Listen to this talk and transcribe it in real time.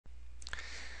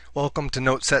Welcome to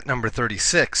note set number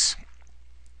 36,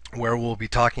 where we'll be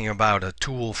talking about a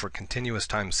tool for continuous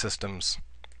time systems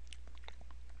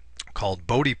called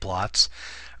Bode plots.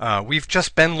 We've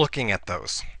just been looking at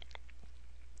those.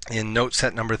 In note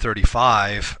set number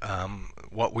 35,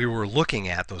 what we were looking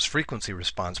at, those frequency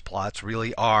response plots,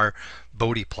 really are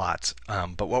Bode plots.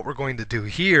 But what we're going to do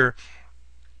here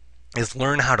is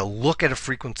learn how to look at a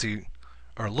frequency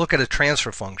or look at a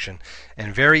transfer function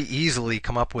and very easily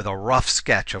come up with a rough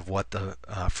sketch of what the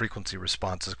frequency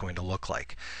response is going to look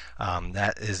like.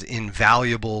 That is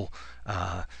invaluable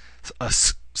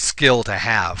skill to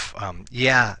have.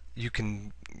 Yeah, you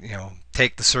can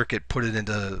take the circuit, put it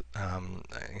into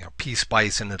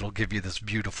EECE, and it'll give you this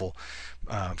beautiful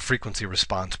frequency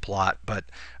response plot. But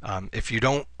if you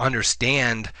don't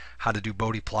understand how to do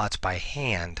Bode plots by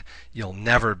hand, you'll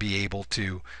never be able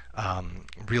to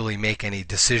really make any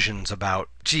decisions about,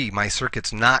 gee, my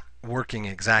circuit's not working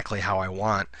exactly how I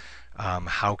want.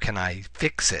 How can I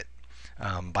fix it?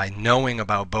 By knowing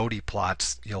about Bode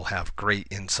plots, you'll have great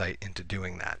insight into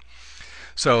doing that.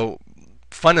 So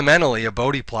fundamentally, a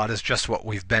Bode plot is just what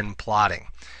we've been plotting.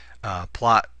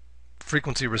 Plot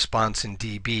frequency response in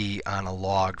dB on a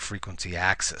log frequency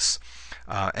axis.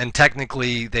 And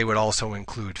technically, they would also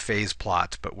include phase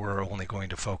plots, but we're only going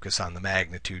to focus on the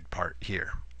magnitude part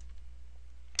here.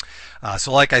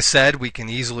 So like I said, we can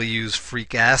easily use Freq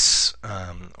Resp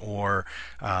or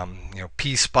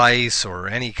EECE or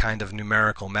any kind of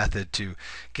numerical method to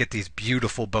get these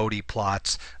beautiful Bode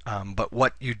plots. But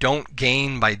what you don't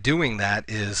gain by doing that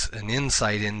is an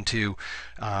insight into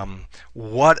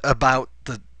what about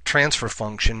the transfer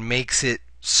function makes it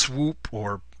swoop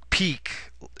or peak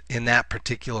in that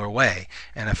particular way.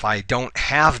 And if I don't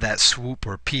have that swoop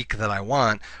or peak that I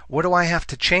want, what do I have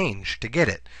to change to get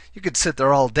it? You could sit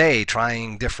there all day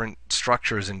trying different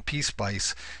structures in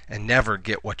EECE and never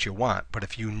get what you want. But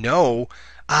if you know,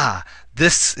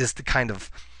 this is the kind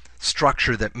of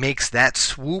structure that makes that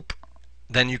swoop,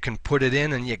 then you can put it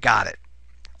in and you got it.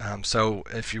 So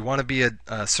if you want to be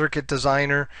a circuit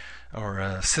designer or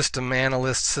a system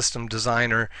analyst, system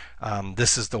designer,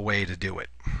 this is the way to do it.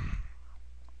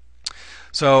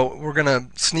 So we're going to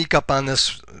sneak up on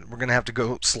this. We're going to have to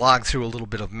go slog through a little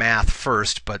bit of math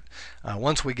first, but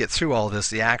once we get through all this,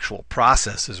 the actual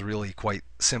process is really quite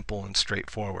simple and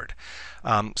straightforward.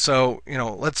 So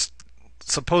let's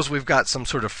suppose we've got some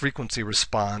sort of frequency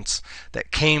response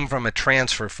that came from a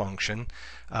transfer function,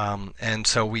 and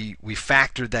so we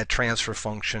factored that transfer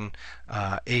function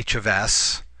h of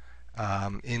s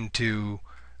into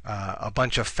a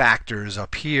bunch of factors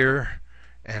up here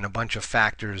and a bunch of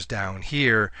factors down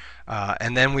here,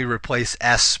 and then we replace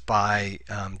s by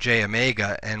j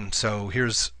omega, and so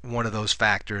here's one of those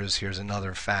factors, here's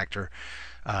another factor,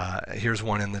 here's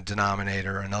one in the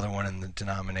denominator, another one in the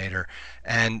denominator,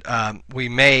 and we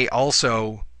may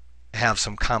also have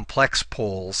some complex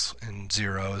poles and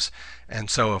zeros, and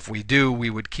so if we do, we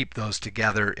would keep those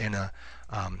together in a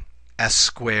s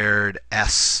squared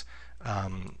s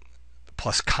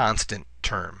plus constant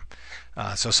term.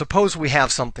 So suppose we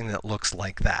have something that looks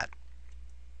like that,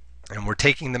 and we're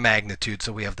taking the magnitude,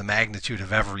 so we have the magnitude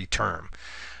of every term.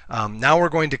 Now we're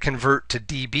going to convert to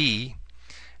dB,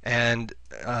 and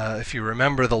if you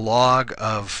remember, the log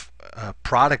of a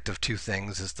product of two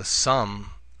things is the sum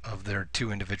of their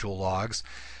two individual logs,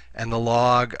 and the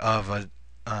log of a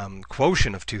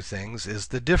quotient of two things is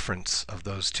the difference of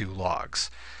those two logs.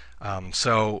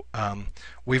 So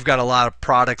we've got a lot of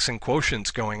products and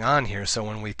quotients going on here, so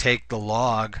when we take the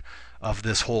log of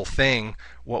this whole thing,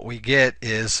 what we get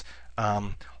is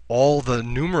all the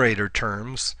numerator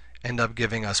terms end up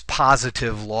giving us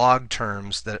positive log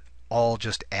terms that all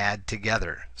just add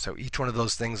together. So each one of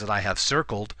those things that I have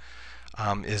circled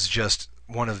is just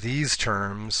one of these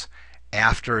terms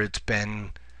after it's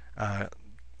been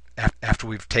after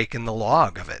we've taken the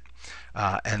log of it,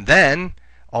 and then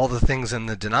all the things in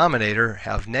the denominator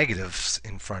have negatives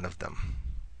in front of them.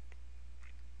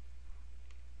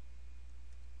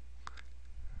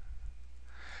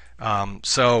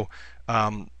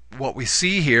 What we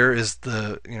see here is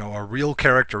a real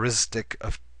characteristic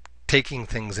of taking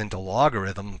things into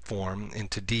logarithm form,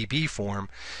 into dB form,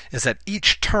 is that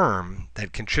each term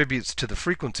that contributes to the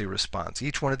frequency response,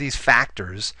 each one of these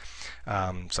factors,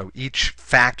 so each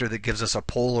factor that gives us a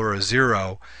pole or a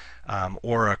zero,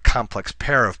 or a complex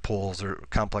pair of poles or a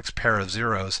complex pair of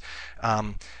zeros,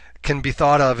 can be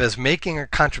thought of as making a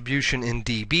contribution in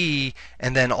dB,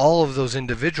 and then all of those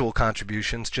individual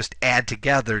contributions just add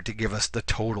together to give us the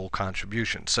total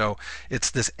contribution. So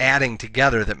it's this adding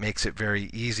together that makes it very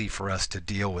easy for us to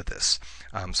deal with this.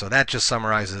 So that just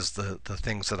summarizes the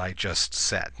things that I just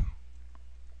said.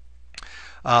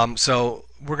 So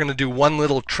we're going to do one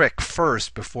little trick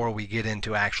first before we get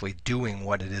into actually doing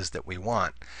what it is that we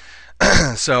want.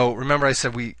 So remember I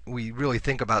said we really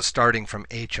think about starting from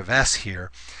h of s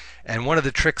here. And one of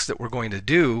the tricks that we're going to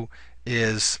do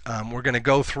is we're going to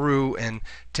go through and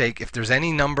take, if there's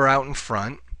any number out in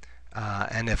front,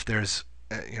 and if there's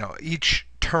each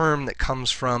term that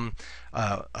comes from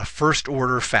a first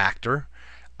order factor,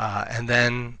 and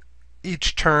then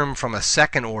each term from a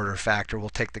second order factor, we'll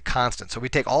take the constant. So we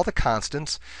take all the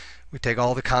constants, we take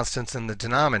all the constants in the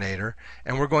denominator,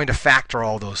 and we're going to factor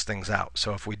all those things out.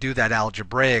 So if we do that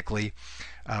algebraically,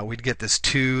 we'd get this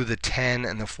 2, the 10,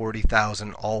 and the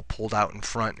 40,000 all pulled out in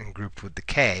front and grouped with the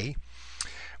k.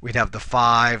 We'd have the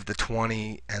 5, the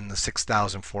 20, and the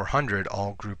 6,400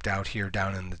 all grouped out here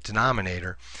down in the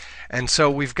denominator. And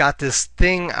so we've got this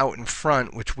thing out in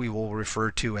front which we will refer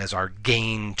to as our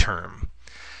gain term.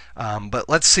 But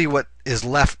let's see what is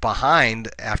left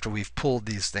behind after we've pulled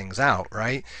these things out,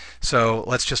 right? So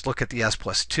let's just look at the s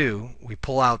plus 2. We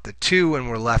pull out the 2 and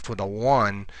we're left with a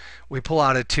 1. We pull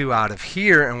out a 2 out of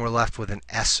here and we're left with an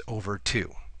s over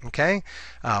 2. Okay?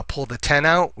 Pull the 10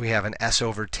 out, we have an s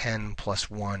over 10 plus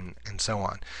 1, and so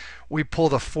on. We pull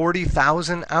the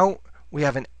 40,000 out, we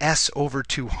have an s over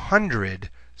 200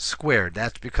 squared.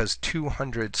 That's because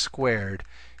 200 squared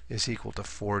is equal to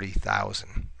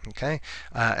 40,000. Okay?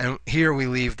 And here we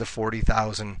leave the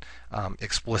 40,000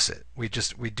 explicit. We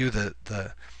do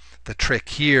the trick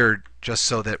here just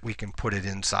so that we can put it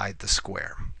inside the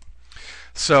square.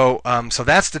 So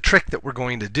that's the trick that we're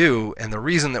going to do, and the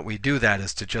reason that we do that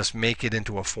is to just make it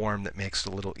into a form that makes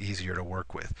it a little easier to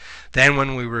work with. Then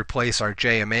when we replace our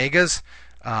j omegas,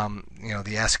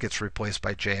 the s gets replaced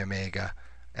by j omega,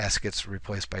 s gets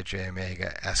replaced by j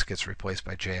omega, s gets replaced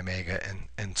by j omega,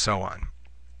 and so on.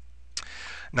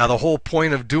 Now the whole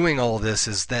point of doing all this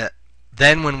is that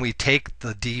then when we take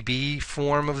the dB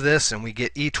form of this and we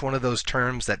get each one of those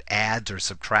terms that adds or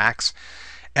subtracts,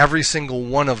 every single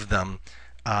one of them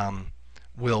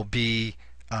will be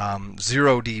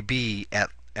 0 dB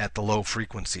at the low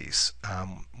frequencies,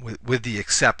 with the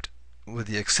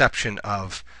exception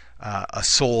of a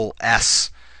sol s,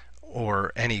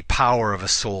 or any power of a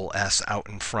sol s out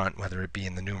in front, whether it be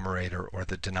in the numerator or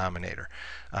the denominator.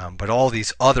 But all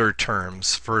these other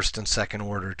terms, first and second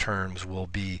order terms, will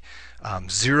be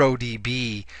 0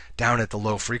 dB down at the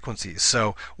low frequencies.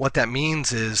 So what that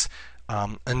means is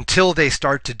until they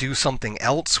start to do something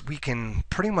else, we can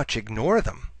pretty much ignore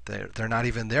them. They're not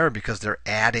even there because they're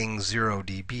adding 0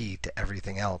 dB to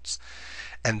everything else.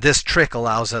 And this trick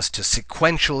allows us to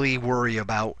sequentially worry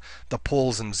about the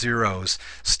poles and zeros,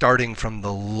 starting from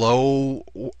the low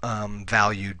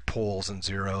valued poles and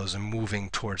zeros and moving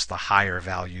towards the higher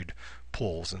valued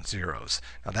poles and zeros.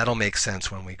 Now that'll make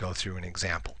sense when we go through an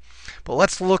example. But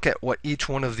let's look at what each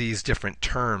one of these different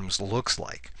terms looks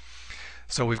like.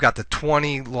 So we've got the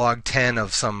 20 log 10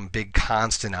 of some big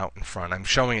constant out in front. I'm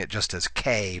showing it just as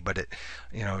k, but it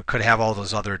could have all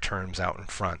those other terms out in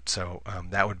front. So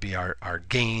that would be our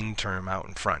gain term out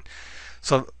in front.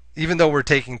 So even though we're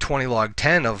taking 20 log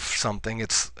 10 of something,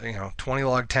 it's 20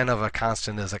 log 10 of a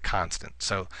constant is a constant.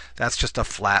 So that's just a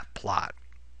flat plot,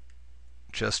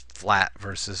 just flat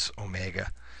versus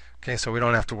omega. Okay, so we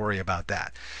don't have to worry about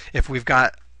that. If we've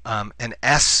got an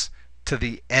s to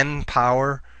the n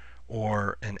power,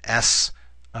 or an s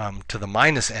to the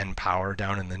minus n power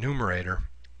down in the numerator.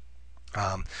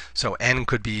 So n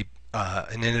could be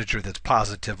an integer that's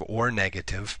positive or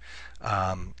negative.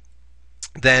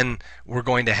 Then we're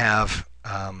going to have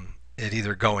it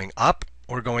either going up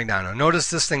or going down. Now notice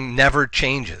this thing never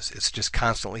changes. It's just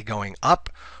constantly going up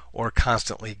or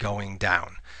constantly going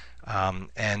down.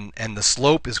 And the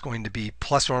slope is going to be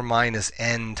plus or minus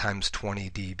n times 20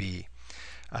 dB.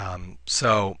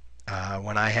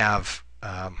 When I have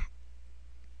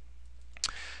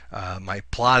my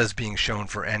plot is being shown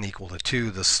for n equal to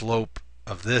 2, the slope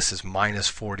of this is minus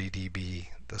 40 dB.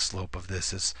 The slope of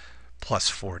this is plus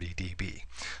 40 dB.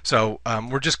 So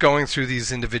we're just going through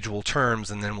these individual terms,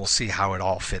 and then we'll see how it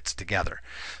all fits together.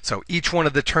 So each one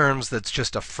of the terms that's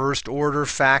just a first order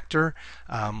factor,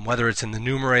 whether it's in the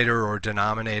numerator or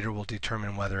denominator, will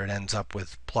determine whether it ends up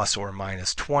with plus or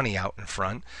minus 20 out in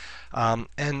front.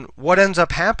 And what ends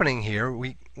up happening here,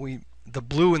 the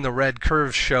blue and the red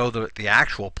curves show the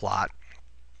actual plot,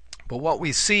 but what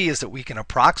we see is that we can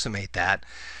approximate that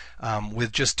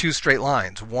with just two straight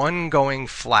lines, one going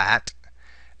flat,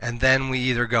 and then we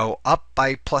either go up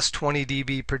by plus 20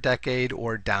 dB per decade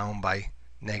or down by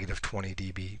negative 20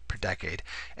 dB per decade.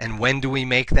 And when do we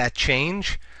make that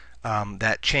change?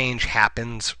 That change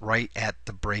happens right at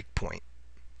the break point.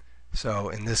 So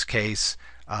in this case,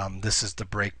 this is the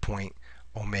break point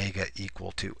omega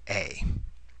equal to A.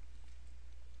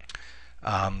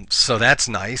 So that's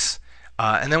nice.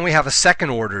 And then we have a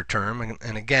second order term,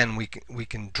 and again we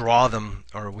can draw them,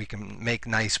 or we can make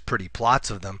nice pretty plots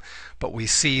of them, but we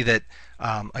see that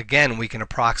again we can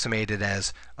approximate it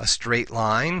as a straight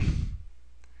line,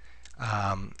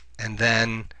 and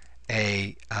then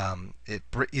it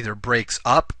either breaks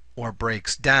up or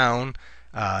breaks down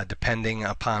depending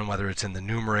upon whether it's in the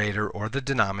numerator or the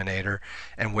denominator.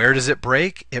 And where does it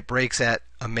break? It breaks at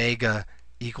omega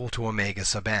equal to omega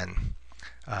sub n.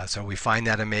 So we find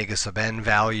that omega sub n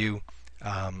value,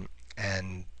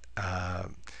 and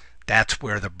that's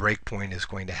where the breakpoint is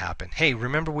going to happen. Hey,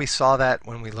 remember we saw that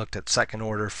when we looked at second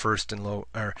order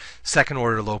second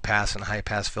order low pass and high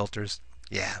pass filters?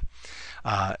 Yeah.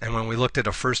 And when we looked at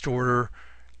a first order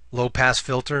low pass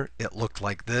filter, it looked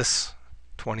like this,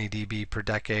 20 dB per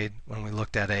decade. When we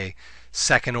looked at a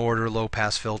second order low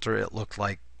pass filter, it looked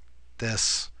like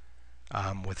this,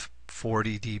 with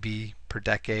 40 dB per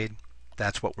decade.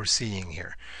 That's what we're seeing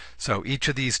here. So each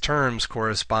of these terms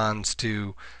corresponds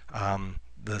to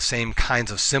the same kinds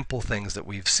of simple things that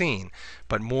we've seen,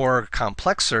 but more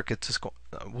complex circuits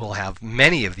will have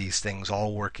many of these things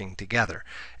all working together.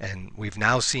 And we've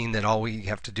now seen that all we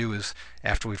have to do is,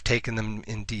 after we've taken them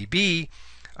in dB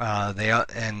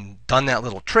and done that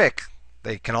little trick,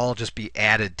 they can all just be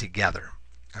added together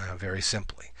very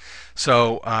simply.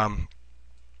 So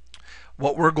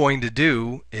what we're going to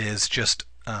do is just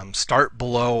start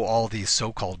below all these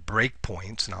so-called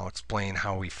breakpoints, and I'll explain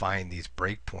how we find these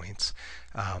breakpoints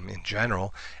in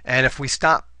general. And if we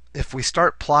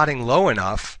start plotting low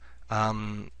enough,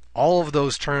 all of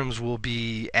those terms will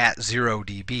be at 0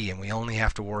 dB, and we only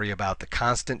have to worry about the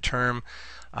constant term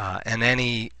and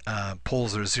any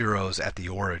poles or zeros at the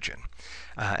origin.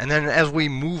 And then as we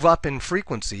move up in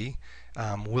frequency,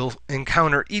 we'll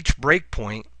encounter each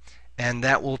breakpoint, and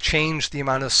that will change the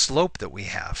amount of slope that we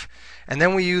have. And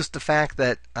then we use the fact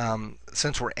that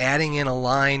since we're adding in a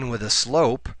line with a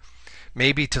slope,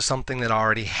 maybe to something that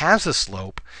already has a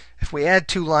slope, if we add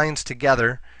two lines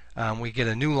together, we get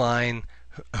a new line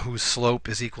whose slope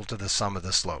is equal to the sum of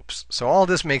the slopes. So all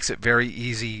this makes it very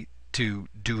easy to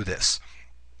do this.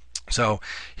 So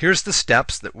here's the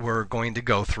steps that we're going to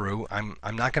go through. I'm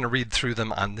not going to read through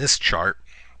them on this chart.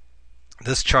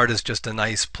 This chart is just a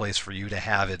nice place for you to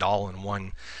have it all in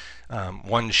one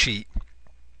sheet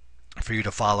for you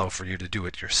to follow, for you to do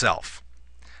it yourself.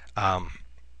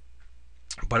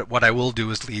 But what I will do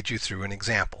is lead you through an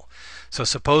example. So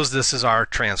suppose this is our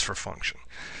transfer function.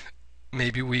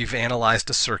 Maybe we've analyzed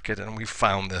a circuit and we've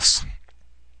found this,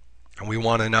 and we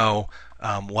want to know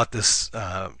what this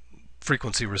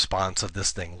frequency response of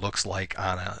this thing looks like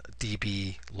on a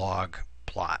dB log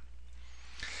plot.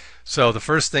 So the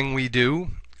first thing we do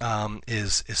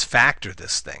is factor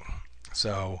this thing.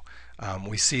 So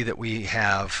we see that we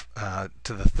have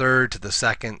to the third, to the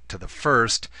second, to the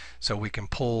first, so we can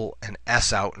pull an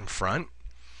S out in front.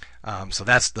 So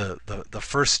that's the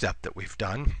first step that we've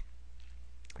done.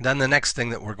 Then the next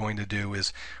thing that we're going to do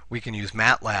is we can use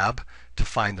MATLAB to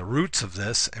find the roots of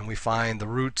this, and we find the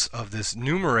roots of this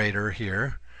numerator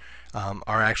here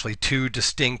are actually two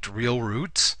distinct real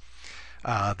roots.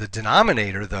 The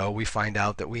denominator, though, we find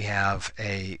out that we have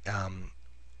a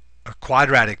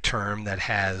quadratic term that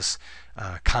has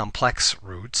complex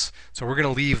roots. So we're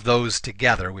going to leave those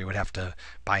together. We would have to,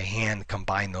 by hand,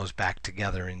 combine those back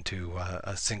together into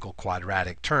a single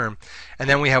quadratic term. And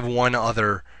then we have one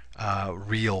other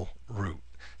real root.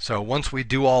 So once we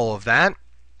do all of that,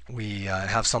 we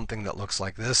have something that looks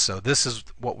like this. So this is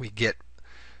what we get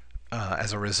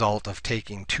as a result of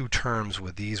taking two terms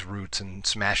with these roots and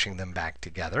smashing them back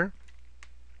together.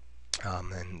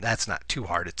 And that's not too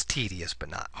hard. It's tedious, but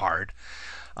not hard.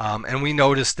 And we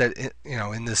notice that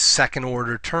in this second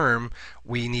order term,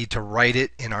 we need to write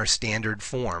it in our standard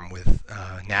form with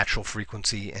natural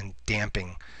frequency and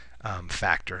damping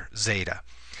factor zeta.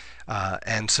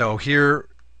 And so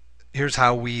here's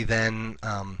how we then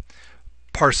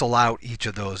parcel out each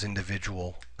of those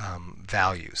individual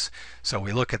values. So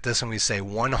we look at this and we say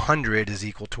 100 is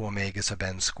equal to omega sub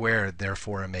n squared,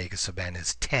 therefore omega sub n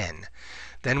is 10.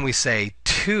 Then we say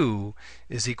 2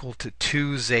 is equal to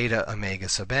 2 zeta omega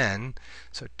sub n.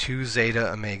 So 2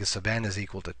 zeta omega sub n is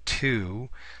equal to 2.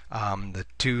 The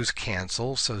 2's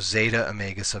cancel, so zeta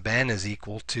omega sub n is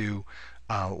equal to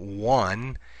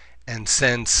 1. And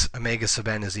since omega sub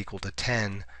n is equal to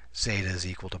 10, zeta is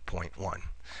equal to 0.1.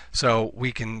 So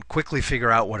we can quickly figure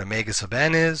out what omega sub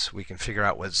n is, we can figure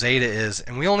out what zeta is,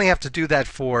 and we only have to do that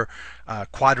for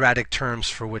quadratic terms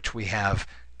for which we have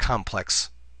complex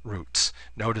roots.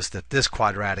 Notice that this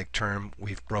quadratic term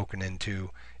we've broken into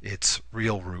its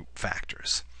real root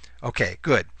factors. Okay,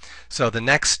 good. So the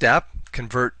next step,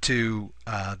 convert to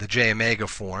the j omega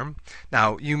form.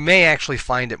 Now you may actually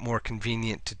find it more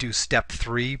convenient to do step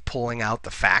 3, pulling out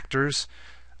the factors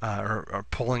or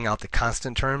pulling out the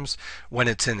constant terms when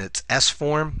it's in its S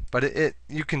form, but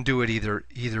you can do it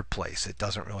either place. It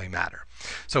doesn't really matter.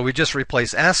 So we just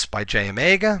replace S by j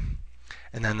omega,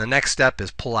 and then the next step is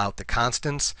pull out the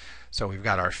constants. So we've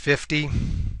got our 50,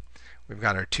 we've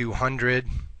got our 200,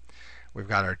 we've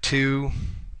got our 2,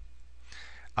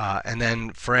 and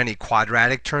then for any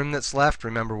quadratic term that's left,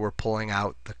 remember we're pulling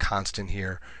out the constant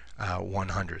here,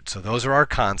 100. So those are our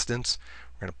constants.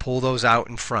 We're going to pull those out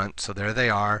in front. So there they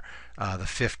are, the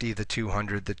 50, the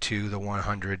 200, the 2, the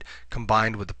 100,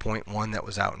 combined with the 0.1 that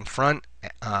was out in front.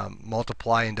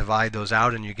 Multiply and divide those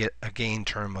out, and you get a gain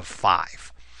term of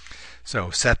 5.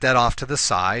 So set that off to the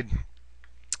side.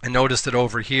 And notice that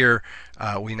over here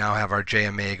we now have our j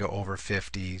omega over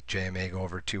 50, j omega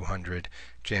over 200,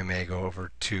 j omega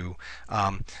over 2.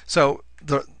 So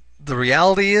the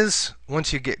reality is,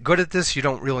 once you get good at this, you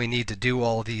don't really need to do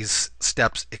all these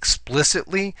steps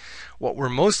explicitly. What we're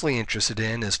mostly interested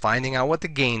in is finding out what the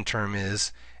gain term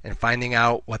is, and finding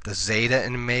out what the zeta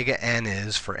and omega n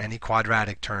is for any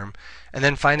quadratic term, and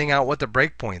then finding out what the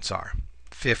breakpoints are.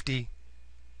 50,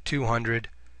 200,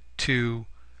 2,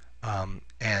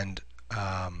 and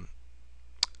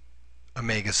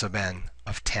omega sub n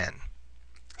of 10.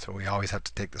 So we always have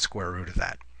to take the square root of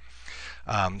that.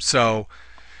 So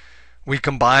we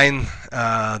combine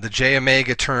the j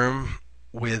omega term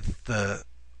with the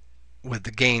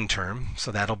gain term,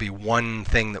 so that'll be one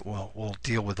thing that we'll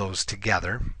deal with those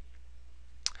together.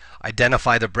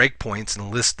 Identify the breakpoints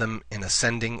and list them in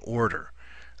ascending order.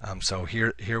 So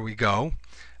here we go.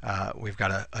 We've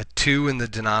got a 2 in the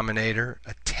denominator,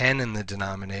 a 10 in the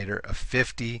denominator, a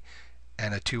 50,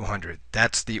 and a 200.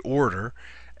 That's the order,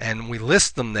 and we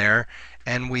list them there,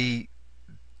 and we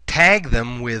tag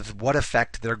them with what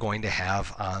effect they're going to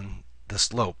have on the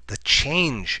slope, the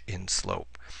change in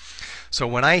slope. So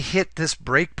when I hit this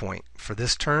breakpoint for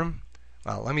this term,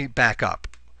 well, let me back up.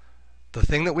 The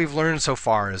thing that we've learned so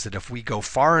far is that if we go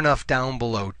far enough down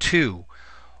below 2,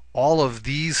 all of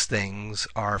these things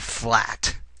are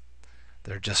flat.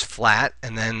 They're just flat,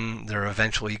 and then they're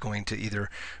eventually going to either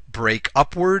break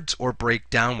upwards or break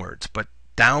downwards. But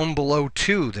down below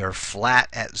 2, they're flat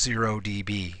at 0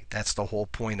 dB. That's the whole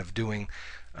point of doing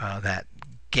that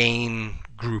gain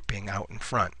grouping out in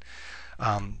front.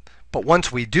 But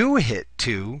once we do hit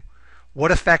 2,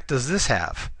 what effect does this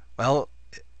have? Well,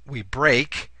 we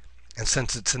break, and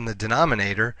since it's in the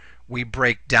denominator, we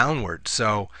break downward.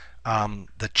 So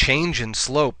the change in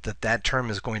slope that term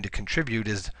is going to contribute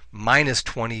is minus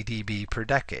 20 dB per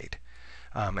decade.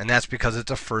 And that's because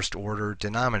it's a first order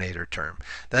denominator term.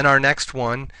 Then our next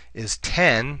one is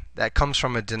 10. That comes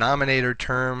from a denominator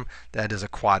term that is a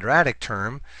quadratic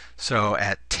term. So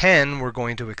at 10 we're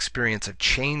going to experience a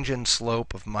change in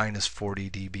slope of minus 40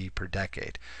 dB per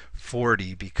decade.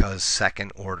 40 because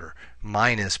second order,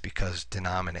 minus because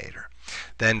denominator.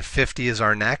 Then 50 is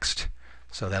our next.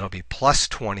 So that'll be plus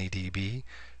 20 dB.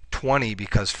 20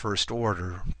 because first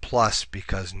order, plus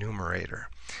because numerator.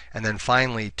 And then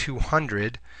finally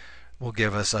 200 will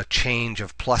give us a change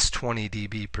of plus 20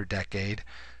 dB per decade,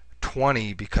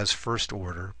 20 because first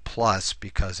order, plus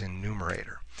because in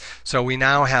numerator. So we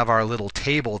now have our little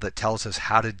table that tells us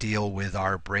how to deal with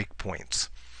our breakpoints.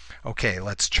 Okay,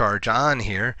 let's charge on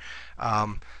here.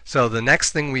 So the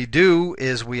next thing we do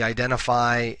is we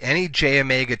identify any j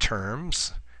omega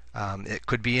terms. It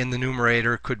could be in the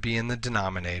numerator, it could be in the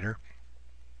denominator.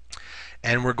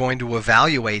 And we're going to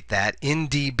evaluate that in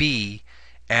dB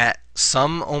at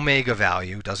some omega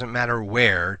value. Doesn't matter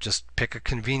where, just pick a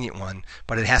convenient one,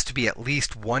 but it has to be at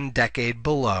least 1 decade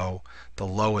below the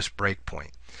lowest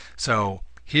breakpoint. So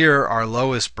here our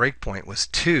lowest breakpoint was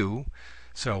 2,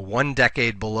 so 1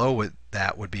 decade below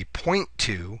that would be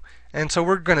 0.2, and so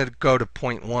we're going to go to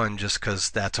 0.1 just because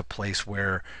that's a place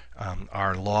where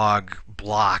our log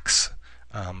blocks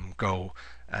go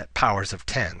at powers of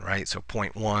 10, right? So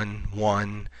 0.1,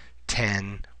 1,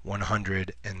 10,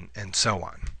 100, and so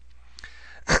on.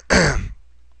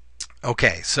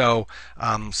 Okay, so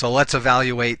let's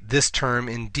evaluate this term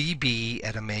in dB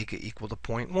at omega equal to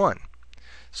 0.1.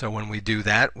 So when we do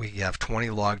that, we have 20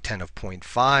 log 10 of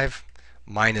 0.5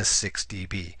 minus 6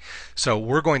 dB. So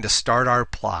we're going to start our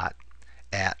plot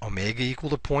at omega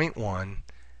equal to 0.1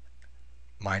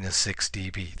 minus 6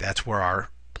 dB. That's where our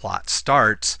plot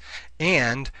starts,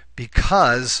 and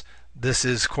because this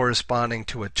is corresponding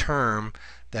to a term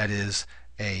that is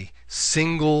a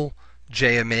single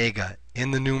j omega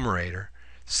in the numerator.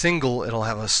 Single, it'll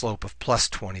have a slope of plus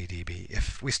 20 dB.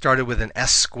 If we started with an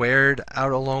s squared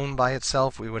out alone by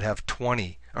itself, we would have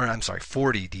 40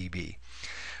 dB.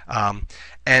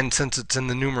 And since it's in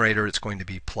the numerator, it's going to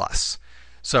be plus.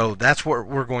 So that's what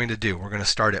we're going to do. We're going to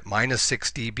start at minus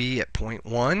 6 dB at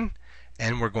 0.1,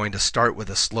 and we're going to start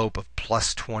with a slope of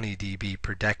plus 20 dB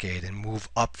per decade and move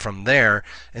up from there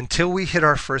until we hit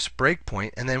our first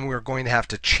breakpoint, and then we're going to have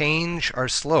to change our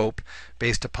slope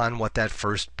based upon what that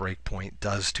first breakpoint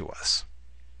does to us.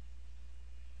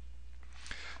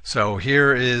 So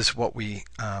here is what we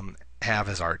have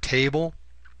as our table.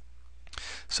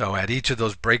 So at each of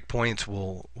those breakpoints,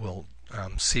 we'll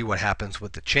see what happens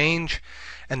with the change.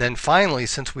 And then finally,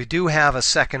 since we do have a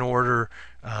second order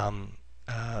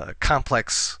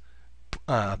complex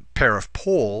pair of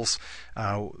poles,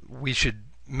 we should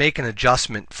make an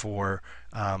adjustment for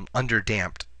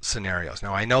underdamped scenarios.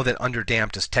 Now I know that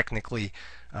underdamped is technically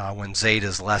when zeta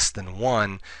is less than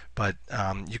 1, but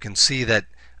you can see that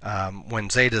when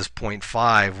zeta is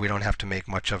 0.5, we don't have to make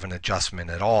much of an adjustment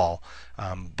at all.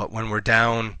 But when we're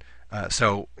down,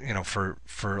 so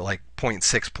for like 0.6,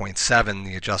 0.7,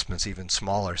 the adjustment's even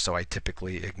smaller, so I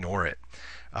typically ignore it.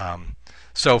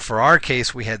 So for our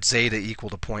case, we had zeta equal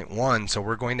to 0.1, so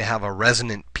we're going to have a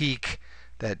resonant peak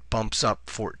that bumps up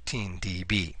 14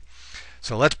 dB.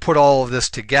 So let's put all of this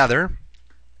together.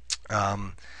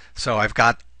 So I've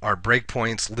got our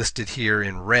breakpoints listed here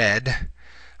in red.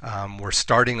 We're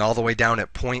starting all the way down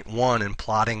at 0.1 and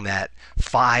plotting that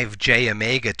 5j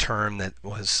omega term that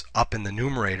was up in the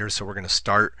numerator. So we're going to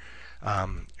start,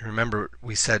 remember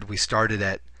we said we started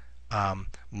at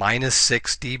minus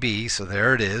 6 dB, so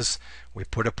there it is. We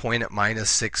put a point at minus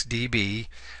 6 dB,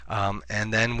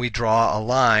 and then we draw a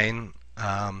line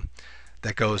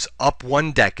that goes up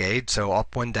 1 decade, so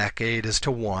up 1 decade is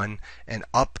to 1, and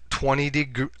up 20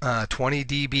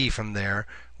 dB from there.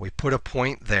 We put a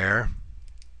point there,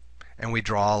 and we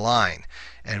draw a line.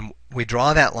 And we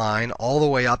draw that line all the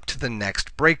way up to the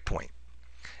next breakpoint.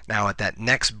 Now at that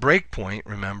next breakpoint,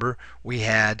 remember, we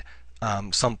had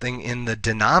something in the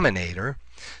denominator.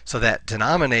 So that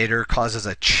denominator causes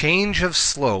a change of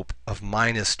slope of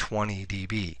minus 20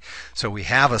 dB. So we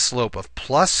have a slope of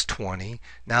plus 20.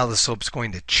 Now the slope is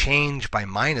going to change by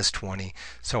minus 20.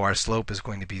 So our slope is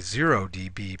going to be 0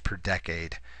 dB per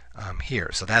decade here.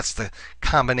 So that's the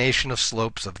combination of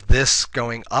slopes of this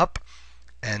going up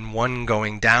and one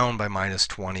going down by minus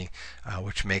 20,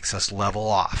 which makes us level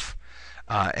off.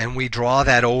 And we draw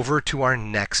that over to our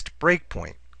next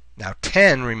breakpoint. Now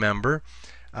 10, remember,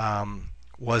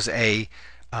 was a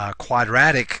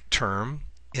quadratic term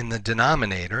in the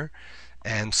denominator,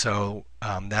 and so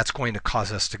that's going to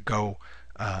cause us to go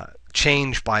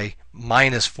change by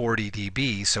minus 40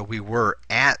 dB. So we were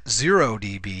at 0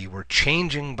 dB, we're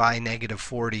changing by negative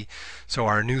 40, so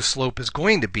our new slope is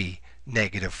going to be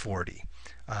negative 40.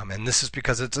 And this is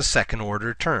because it's a second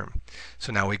order term.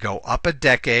 So now we go up a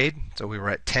decade, so we were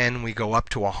at 10, we go up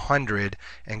to 100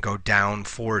 and go down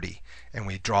 40. And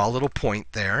we draw a little point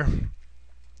there,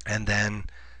 and then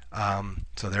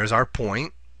so there's our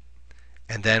point,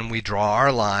 and then we draw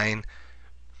our line,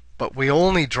 but we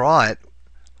only draw it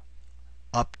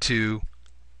up to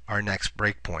our next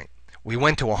breakpoint. We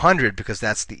went to 100 because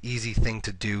that's the easy thing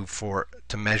to do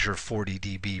to measure 40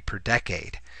 dB per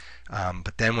decade.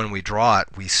 But then when we draw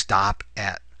it, we stop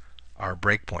at our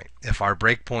breakpoint. If our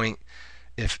breakpoint,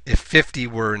 if 50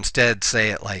 were instead,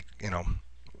 say, at like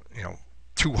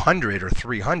 200 or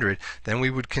 300, then we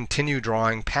would continue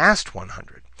drawing past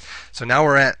 100. So now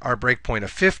we're at our breakpoint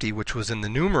of 50, which was in the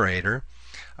numerator.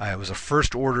 It was a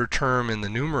first order term in the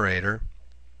numerator.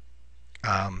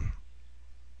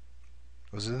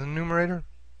 Was it in the numerator?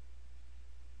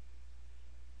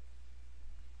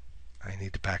 I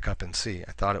need to back up and see.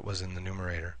 I thought it was in the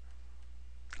numerator.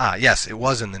 Yes, it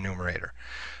was in the numerator.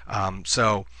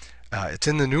 It's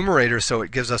in the numerator, so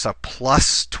it gives us a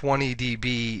plus 20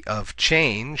 dB of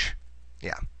change.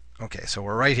 Yeah, okay, so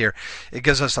we're right here. It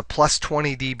gives us a plus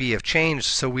 20 dB of change,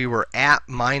 so we were at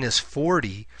minus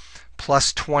 40.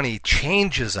 Plus 20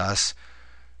 changes us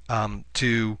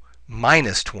to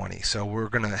minus 20. So we're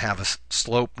going to have a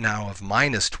slope now of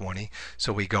minus 20.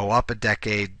 So we go up a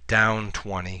decade, down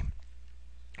 20.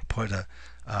 Put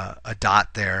a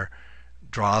dot there,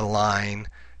 draw a line,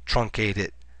 truncate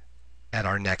it at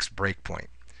our next breakpoint.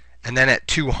 And then at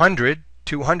 200,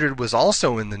 200 was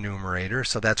also in the numerator,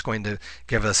 so that's going to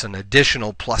give us an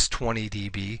additional plus 20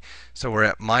 dB. So we're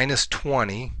at minus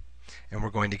 20, and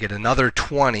we're going to get another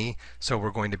 20, so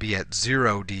we're going to be at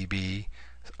 0 dB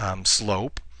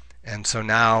slope. And so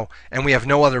now, and we have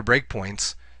no other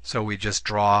breakpoints, so we just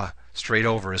draw straight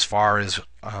over as far as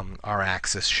our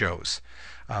axis shows.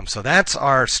 So that's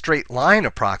our straight line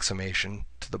approximation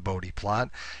to the Bode plot.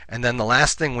 And then the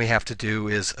last thing we have to do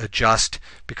is adjust,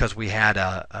 because we had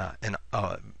a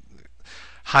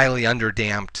highly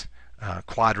underdamped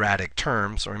quadratic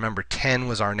term. So remember, 10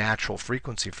 was our natural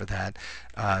frequency for that.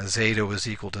 Zeta was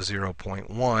equal to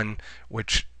 0.1,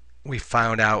 which we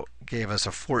found out gave us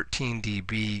a 14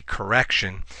 dB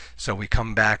correction. So we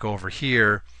come back over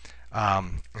here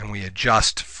and we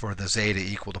adjust for the zeta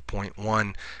equal to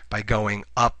 0.1 by going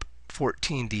up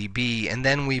 14 dB, and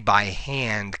then we by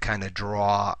hand kind of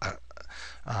draw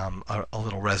a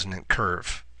little resonant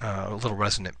curve, a little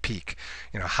resonant peak.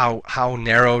 You know, how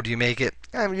narrow do you make it?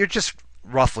 I mean, you're just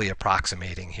roughly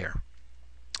approximating here.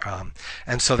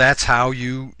 And so that's how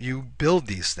you build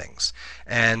these things.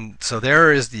 And so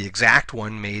there is the exact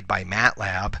one made by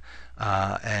MATLAB,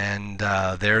 and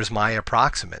there's my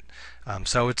approximate.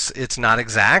 So it's not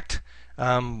exact,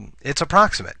 it's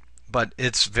approximate, but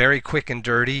it's very quick and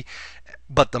dirty.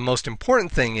 But the most important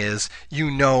thing is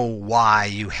you know why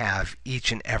you have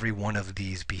each and every one of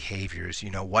these behaviors.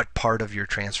 You know what part of your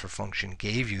transfer function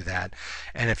gave you that.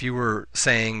 And if you were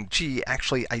saying, gee,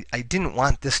 actually I didn't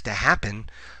want this to happen,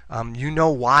 you know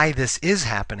why this is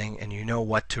happening, and you know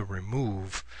what to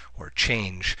remove or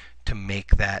change to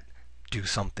make that do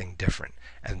something different.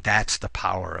 And that's the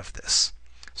power of this.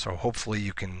 So hopefully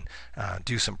you can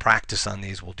do some practice on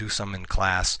these. We'll do some in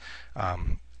class.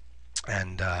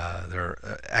 And they're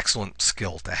an excellent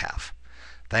skill to have.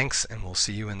 Thanks, and we'll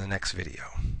see you in the next video.